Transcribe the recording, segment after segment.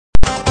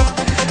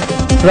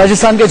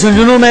राजस्थान के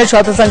झुंझुनू में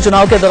छात्र संघ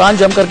चुनाव के दौरान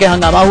जमकर के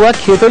हंगामा हुआ।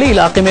 खेतड़ी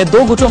इलाके में 2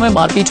 गुटों में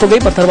मारपीट हो गई।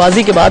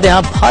 पत्थरबाजी के बाद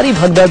यहां भारी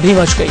भगदड़ भी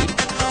मच गई।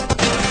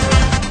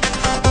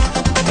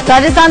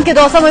 राजस्थान के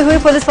दौसा में हुई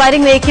पुलिस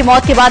फायरिंग में एक की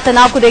मौत के बाद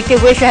तनाव को देखते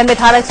हुए शहर में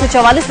धारा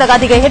 144 लगा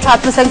दी गई है।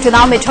 छात्र संघ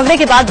चुनाव में झगड़े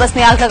के बाद बस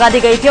में आग लगा दी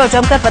गई थी और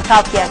जमकर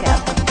पथराव किया गया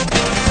था।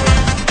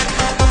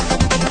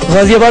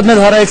 गाजियाबाद में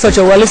धारा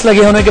 144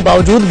 लगे होने के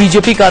बावजूद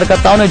बीजेपी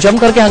कार्यकर्ताओं ने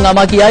जमकर के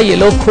हंगामा किया। ये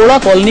लोग खोड़ा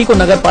कॉलोनी को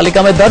नगर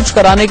पालिका में दर्ज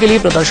कराने के लिए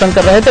प्रदर्शन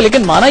कर रहे थे,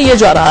 लेकिन माना यह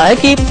जा रहा है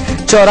कि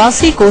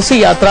 84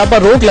 कोसी यात्रा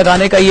पर रोक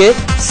लगाने का ये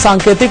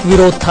सांकेतिक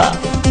विरोध था।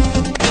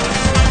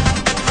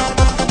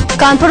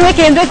 कानपुर में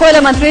केंद्रीय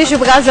कोयला मंत्री श्री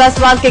प्रकाश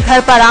जायसवाल के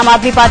घर पर आम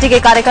आदमी पार्टी के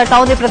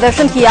कार्यकर्ताओं ने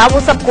प्रदर्शन किया। वो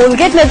सब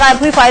कोलगेट में गायब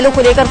हुई फाइलों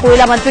को लेकर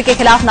कोयला मंत्री के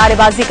खिलाफ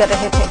नारेबाजी कर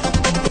रहे थे।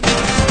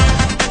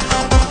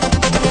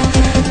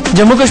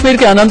 जम्मू कश्मीर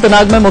के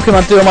अनंतनाग में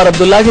मुख्यमंत्री उमर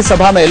अब्दुल्ला की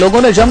सभा में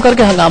लोगों ने जमकर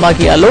के हंगामा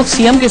किया। लोग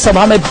सीएम की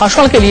सभा में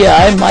भाषण के लिए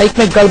आए, माइक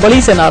में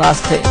गड़बड़ी से नाराज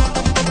थे।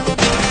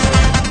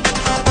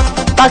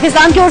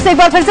 पाकिस्तान की ओर से एक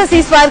बार फिर से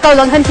सीज फायर का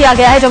उल्लंघन किया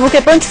गया है। जम्मू के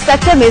पुंछ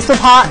सेक्टर में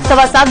सुबह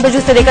 7:15 बजे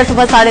से लेकर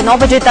सुबह 9:30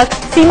 बजे तक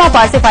सीमा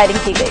पार से फायरिंग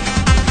की गई।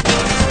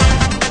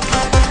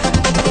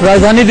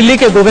 राजधानी दिल्ली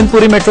के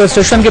गोविंदपुरी मेट्रो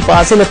स्टेशन के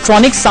पास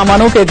इलेक्ट्रॉनिक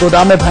सामानों के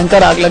गोदाम में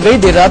भयंकर आग लग गई।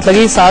 देर रात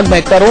लगी इस आग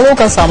में करोड़ों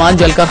का सामान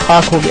जलकर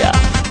खाक हो गया।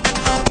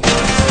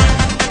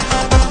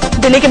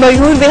 दिल्ली के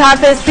मशहूर बिहार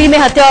पेस्ट्री में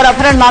हत्या और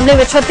अपहरण मामले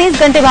में 36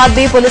 घंटे बाद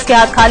भी पुलिस के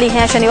हाथ खाली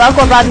हैं। शनिवार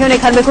को अपराधियों ने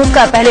घर में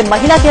घुसकर पहले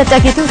महिला की हत्या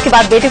की थी, उसके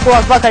बाद बेटे को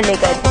अगवा कर ले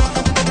गए थे।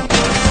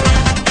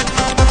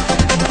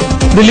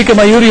 दिल्ली के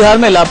मयूर विहार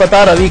में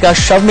लापता रवि का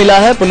शव मिला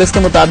है। पुलिस के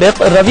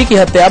मुताबिक रवि की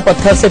हत्या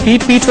पत्थर से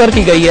पीट कर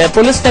की गई है।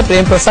 पुलिस ने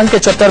प्रेम प्रसंग के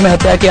चक्कर में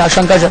हत्या की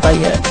आशंका जताई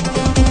है।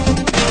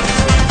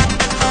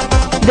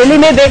 दिल्ली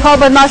में बेखौफ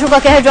बदमाशों का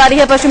कहर जारी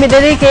है। पश्चिमी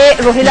दिल्ली के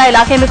रोहिला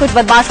इलाके में कुछ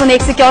बदमाशों ने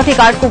एक सिक्योरिटी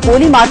गार्ड को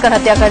गोली मारकर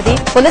हत्या कर दी।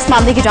 पुलिस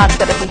मामले की जांच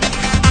कर रही है।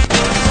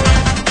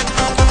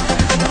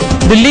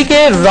 दिल्ली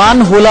के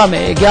रानहोला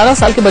में 11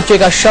 साल के बच्चे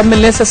का शव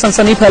मिलने से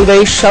सनसनी फैल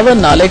गई। शव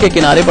नाले के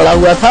किनारे पड़ा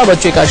हुआ था।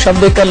 बच्चे का शव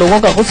देखकर लोगों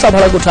का गुस्सा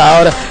भड़क उठा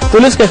और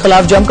पुलिस के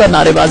खिलाफ जमकर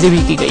नारेबाजी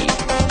भी की गई।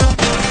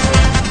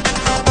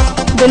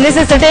 दिल्ली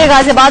से सटे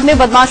गाजियाबाद में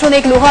बदमाशों ने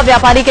एक लोहा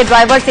व्यापारी के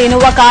ड्राइवर से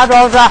इनोवा कार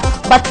और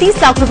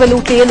 32 लाख रुपए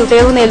लूट लिए।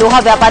 लुटेरों ने लोहा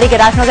व्यापारी के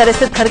राजनगर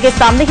स्थित घर के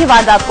सामने की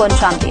वारदात को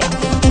अंजाम दिया।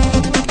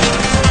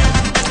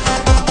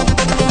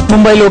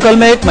 मुंबई लोकल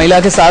में एक महिला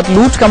के साथ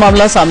लूट का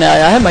मामला सामने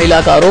आया है।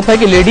 महिला का आरोप है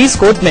कि लेडीज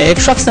कोर्ट में एक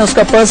शख्स ने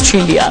उसका पर्स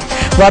छीन लिया।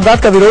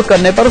 वारदात का विरोध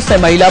करने पर उसने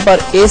महिला पर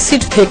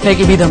एसिड फेंकने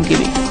की भी धमकी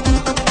दी।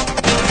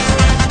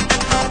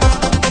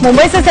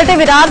 मुंबई से सटे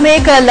विरार में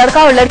एक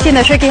लड़का और लड़की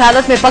नशे की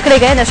हालत में पकड़े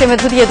गए। नशे में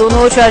धुत ये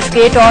दोनों चर्च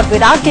गेट और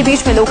विरार के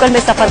बीच में लोकल में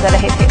सफर कर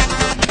रहे थे।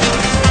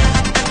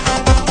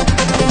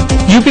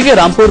 यूपी के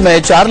रामपुर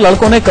में 4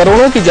 लड़कों ने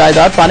करोड़ों की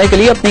जायदाद पाने के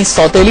लिए अपनी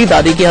सौतेली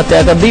दादी की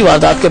हत्या कर दी।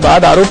 वारदात के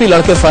बाद आरोपी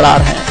लड़के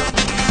फरार हैं।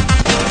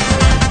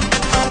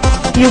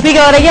 यूपी के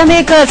औरैया में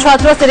एक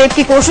छात्रा से रेप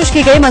की कोशिश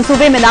की गई।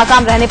 मंसूबे में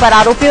नाकाम रहने पर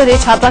आरोपियों ने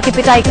छात्रा की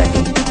पिटाई कर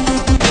दी।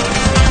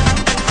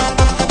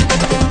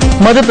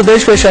 मध्य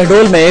प्रदेश के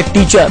शहडोल में एक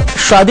टीचर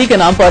शादी के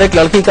नाम पर एक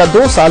लड़की का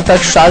 2 साल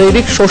तक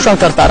शारीरिक शोषण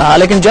करता रहा,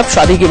 लेकिन जब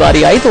शादी की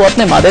बारी आई तो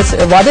अपने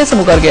वादे से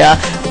मुकर गया।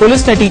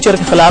 पुलिस ने टीचर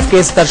के खिलाफ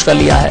केस दर्ज कर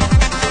लिया है।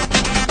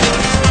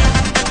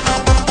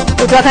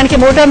 उत्तराखंड के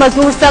मोटर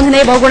मजदूर संघ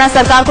ने बहुगुणा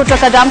सरकार को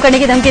चक्का जाम करने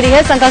की धमकी दी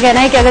है। संघ का कहना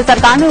है कि अगर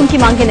सरकार ने उनकी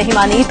मांगे नहीं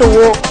मानी तो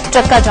वो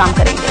चक्का जाम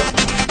करेंगे।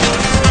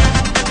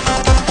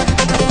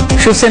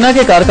 शिवसेना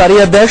के कार्यकारी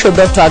अध्यक्ष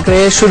उद्धव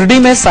ठाकरे शिरडी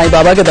में साईं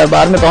बाबा के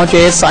दरबार में पहुंचे।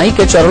 साईं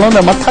के चरणों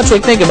में मत्था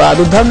टेकने के बाद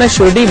उद्धव ने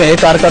शिरडी में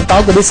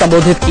कार्यकर्ताओं को भी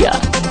संबोधित किया।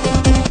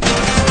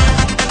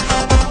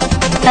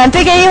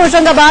 एमपी के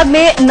होशंगाबाद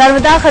में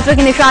नर्मदा खतरे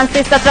के निशान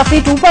से 17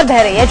 फीट ऊपर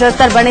बह रही है।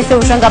 जलस्तर बढ़ने से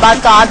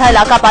होशंगाबाद का आधा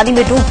इलाका पानी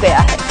में डूब गया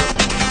है।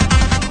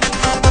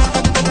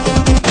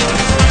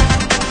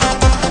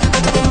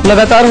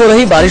 लगातार हो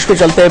रही बारिश के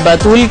चलते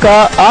बैतूल का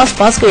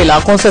आसपास के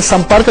इलाकों से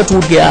संपर्क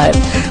टूट गया है।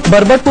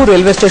 बरबटपुर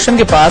रेलवे स्टेशन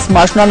के पास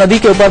माशना नदी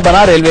के ऊपर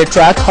बना रेलवे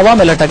ट्रैक हवा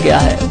में लटक गया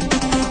है।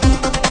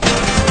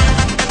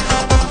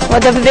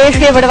 मध्य प्रदेश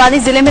के बड़वानी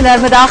जिले में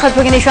नर्मदा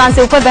खतरे के निशान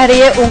से ऊपर बह रही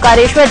है।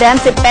 ओंकारेश्वर डैम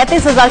से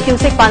 35,000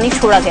 क्यूसेक पानी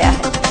छोड़ा गया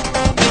है।